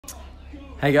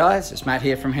Hey guys, it's Matt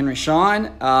here from Henry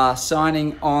Shine,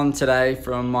 signing on today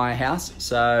from my house.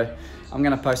 So I'm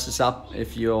going to post this up.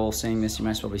 If you're all seeing this, you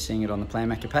may as well be seeing it on the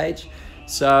Planmeca page.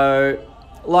 So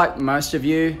like most of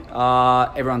you,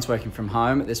 everyone's working from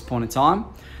home at this point in time.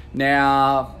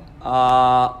 Now,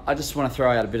 I just want to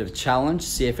throw out a bit of a challenge,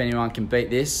 see if anyone can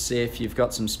beat this, see if you've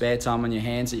got some spare time on your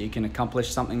hands that you can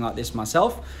accomplish something like this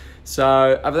myself.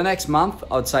 So over the next month,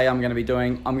 I'd say I'm going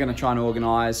to try and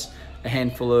organize a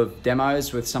handful of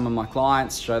demos with some of my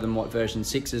clients, show them what version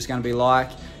 6 is going to be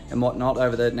like and whatnot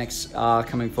over the next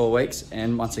coming 4 weeks.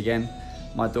 And once again,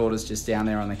 my daughter's just down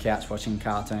there on the couch watching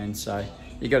cartoons, so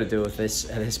you got to deal with this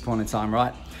at this point in time,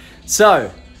 right?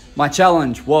 So my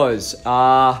challenge was,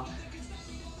 for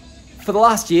the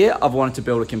last year, I've wanted to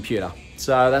build a computer.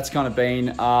 So that's kind of been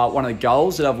one of the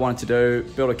goals that I've wanted to do,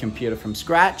 build a computer from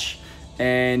scratch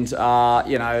and,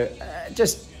 you know,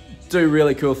 just do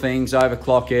really cool things,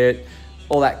 overclock it,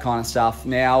 all that kind of stuff.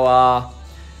 Now,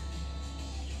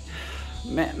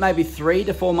 maybe 3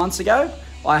 to 4 months ago,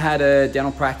 I had a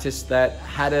dental practice that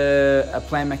had a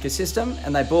Planmeca system,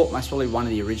 and they bought most probably one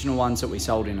of the original ones that we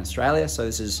sold in Australia. So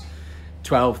this is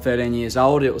 12, 13 years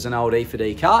old. It was an old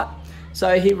E4D cart.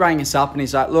 So he rang us up and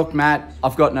he's like, look, Matt,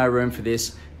 I've got no room for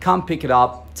this. Come pick it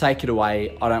up, take it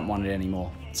away. I don't want it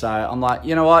anymore. So I'm like,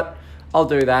 you know what? I'll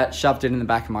do that. Shoved it in the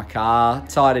back of my car,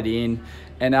 tied it in,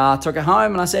 and took it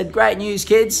home. And I said, great news,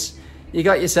 kids. You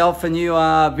got yourself a new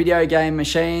video game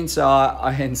machine. So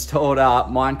I installed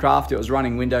Minecraft. It was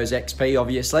running Windows XP,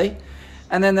 obviously.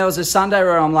 And then there was a Sunday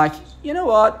where I'm like, you know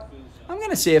what? I'm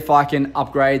going to see if I can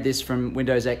upgrade this from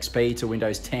Windows XP to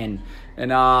Windows 10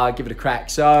 and give it a crack.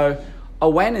 So I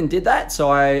went and did that.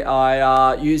 So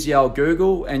I used the old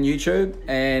Google and YouTube,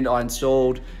 and I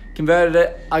converted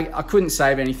it. I couldn't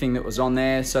save anything that was on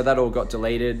there, so that all got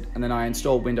deleted. And then I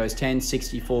installed Windows 10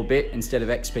 64-bit instead of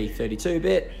XP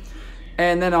 32-bit.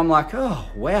 And then I'm like, oh,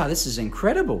 wow, this is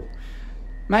incredible.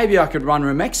 Maybe I could run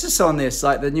Remexis on this,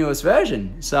 like the newest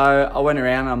version. So I went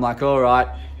around and I'm like, all right,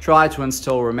 try to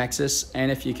install Remexis. And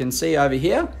if you can see over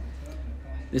here,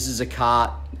 this is a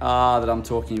cart that I'm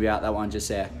talking about, that one just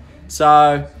there.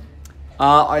 So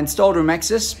I installed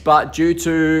Remexis, but due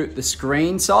to the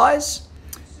screen size,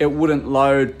 it wouldn't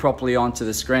load properly onto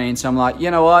the screen. So I'm like,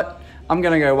 you know what? I'm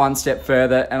gonna go one step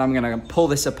further and I'm gonna pull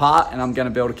this apart and I'm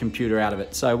gonna build a computer out of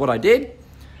it. So what I did,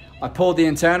 I pulled the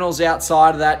internals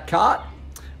outside of that cart.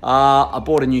 I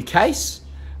bought a new case.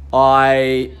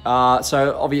 So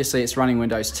obviously it's running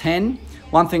Windows 10.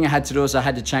 One thing I had to do is I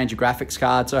had to change a graphics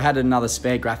card. So I had another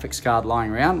spare graphics card lying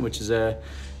around, which is a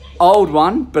old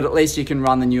one, but at least you can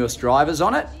run the newest drivers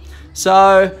on it.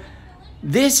 So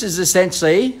this is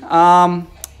essentially,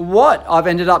 what I've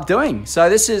ended up doing. So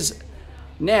this is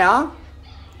now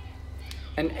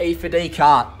an E4D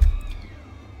cart.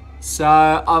 So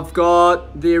I've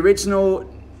got the original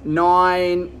a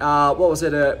i7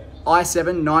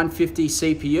 950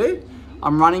 CPU.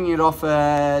 I'm running it off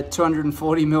a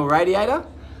 240mm radiator.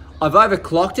 I've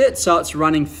overclocked it, so it's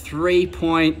running maybe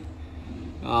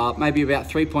about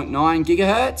 3.9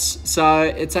 gigahertz. So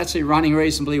it's actually running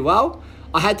reasonably well.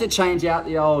 I had to change out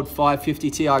the old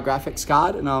 550 Ti graphics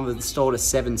card and I've installed a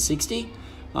 760.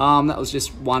 That was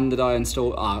just one that I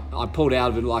installed. I pulled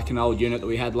out of it like an old unit that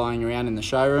we had lying around in the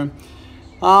showroom.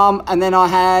 And then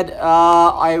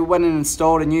I went and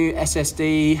installed a new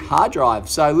SSD hard drive.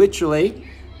 So literally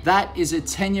that is a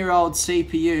 10-year-old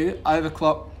CPU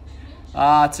overclocked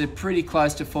to pretty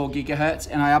close to 4 gigahertz,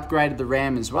 and I upgraded the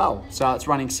RAM as well. So it's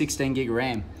running 16 gig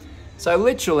RAM. So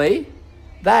literally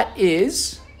that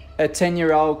is a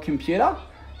 10-year-old computer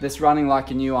that's running like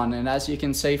a new one. And as you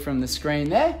can see from the screen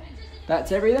there,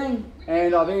 that's everything.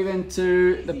 And I've even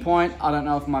to the point, I don't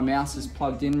know if my mouse is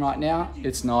plugged in right now.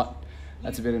 It's not.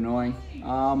 That's a bit annoying.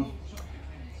 Oh,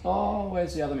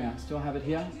 where's the other mouse? Do I have it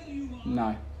here?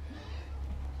 No.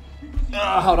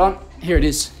 Hold on. Here it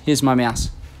is. Here's my mouse.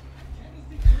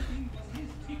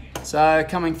 So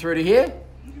coming through to here,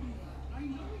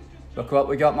 look what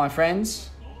we got, my friends.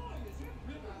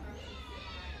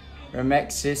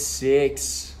 Remexis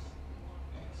 6.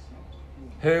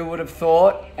 Who would have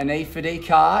thought an E4D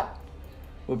cart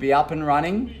would be up and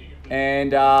running?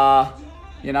 And,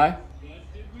 you know,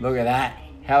 look at that.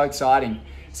 How exciting.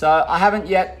 So I haven't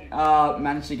yet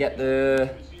managed to get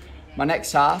my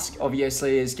next task,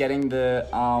 obviously, is getting the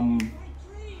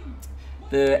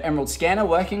Emerald scanner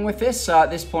working with this. So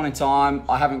at this point in time,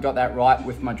 I haven't got that right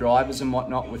with my drivers and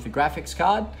whatnot with the graphics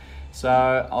card. So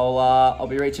I'll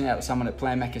be reaching out to someone at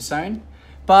Planmeca soon.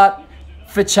 But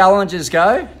for challenges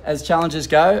go,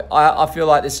 I feel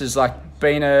like this has like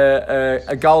been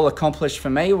a goal accomplished for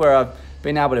me, where I've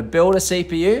been able to build a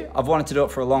CPU. I've wanted to do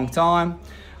it for a long time.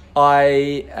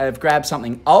 I have grabbed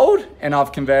something old and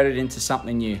I've converted it into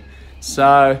something new.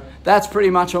 So that's pretty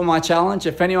much all my challenge.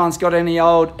 If anyone's got any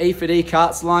old E4D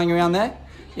carts lying around there,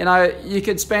 you know, you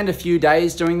could spend a few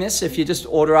days doing this if you just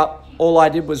order up. All I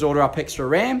did was order up extra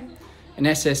RAM, an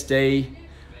SSD,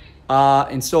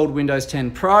 installed Windows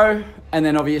 10 Pro, and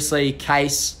then obviously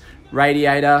case,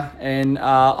 radiator, and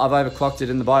I've overclocked it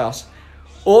in the BIOS.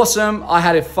 Awesome. I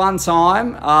had a fun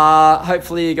time.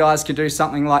 Hopefully you guys can do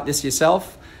something like this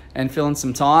yourself and fill in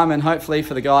some time. And hopefully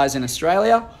for the guys in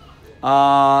Australia,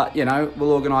 you know,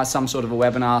 we'll organise some sort of a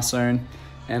webinar soon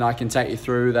and I can take you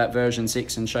through that version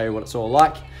 6 and show you what it's all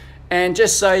like. And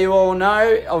just so you all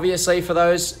know, obviously for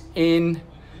those in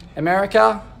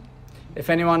America, if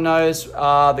anyone knows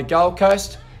the Gold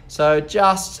Coast, so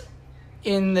just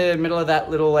in the middle of that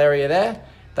little area there,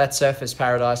 that's Surfers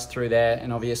Paradise through there.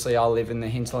 And obviously I'll live in the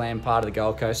hinterland part of the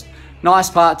Gold Coast. Nice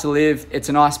part to live. It's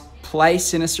a nice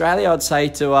place in Australia, I'd say,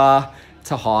 to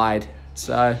hide.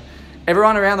 So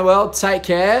everyone around the world, take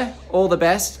care, all the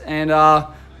best, and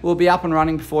we'll be up and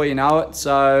running before you know it.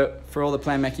 So for all the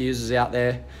Planmeca users out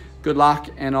there, good luck,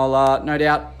 and I'll no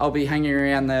doubt I'll be hanging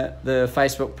around the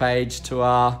Facebook page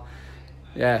to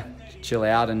yeah, chill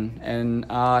out and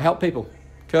help people.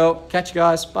 Cool. Catch you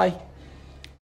guys. Bye.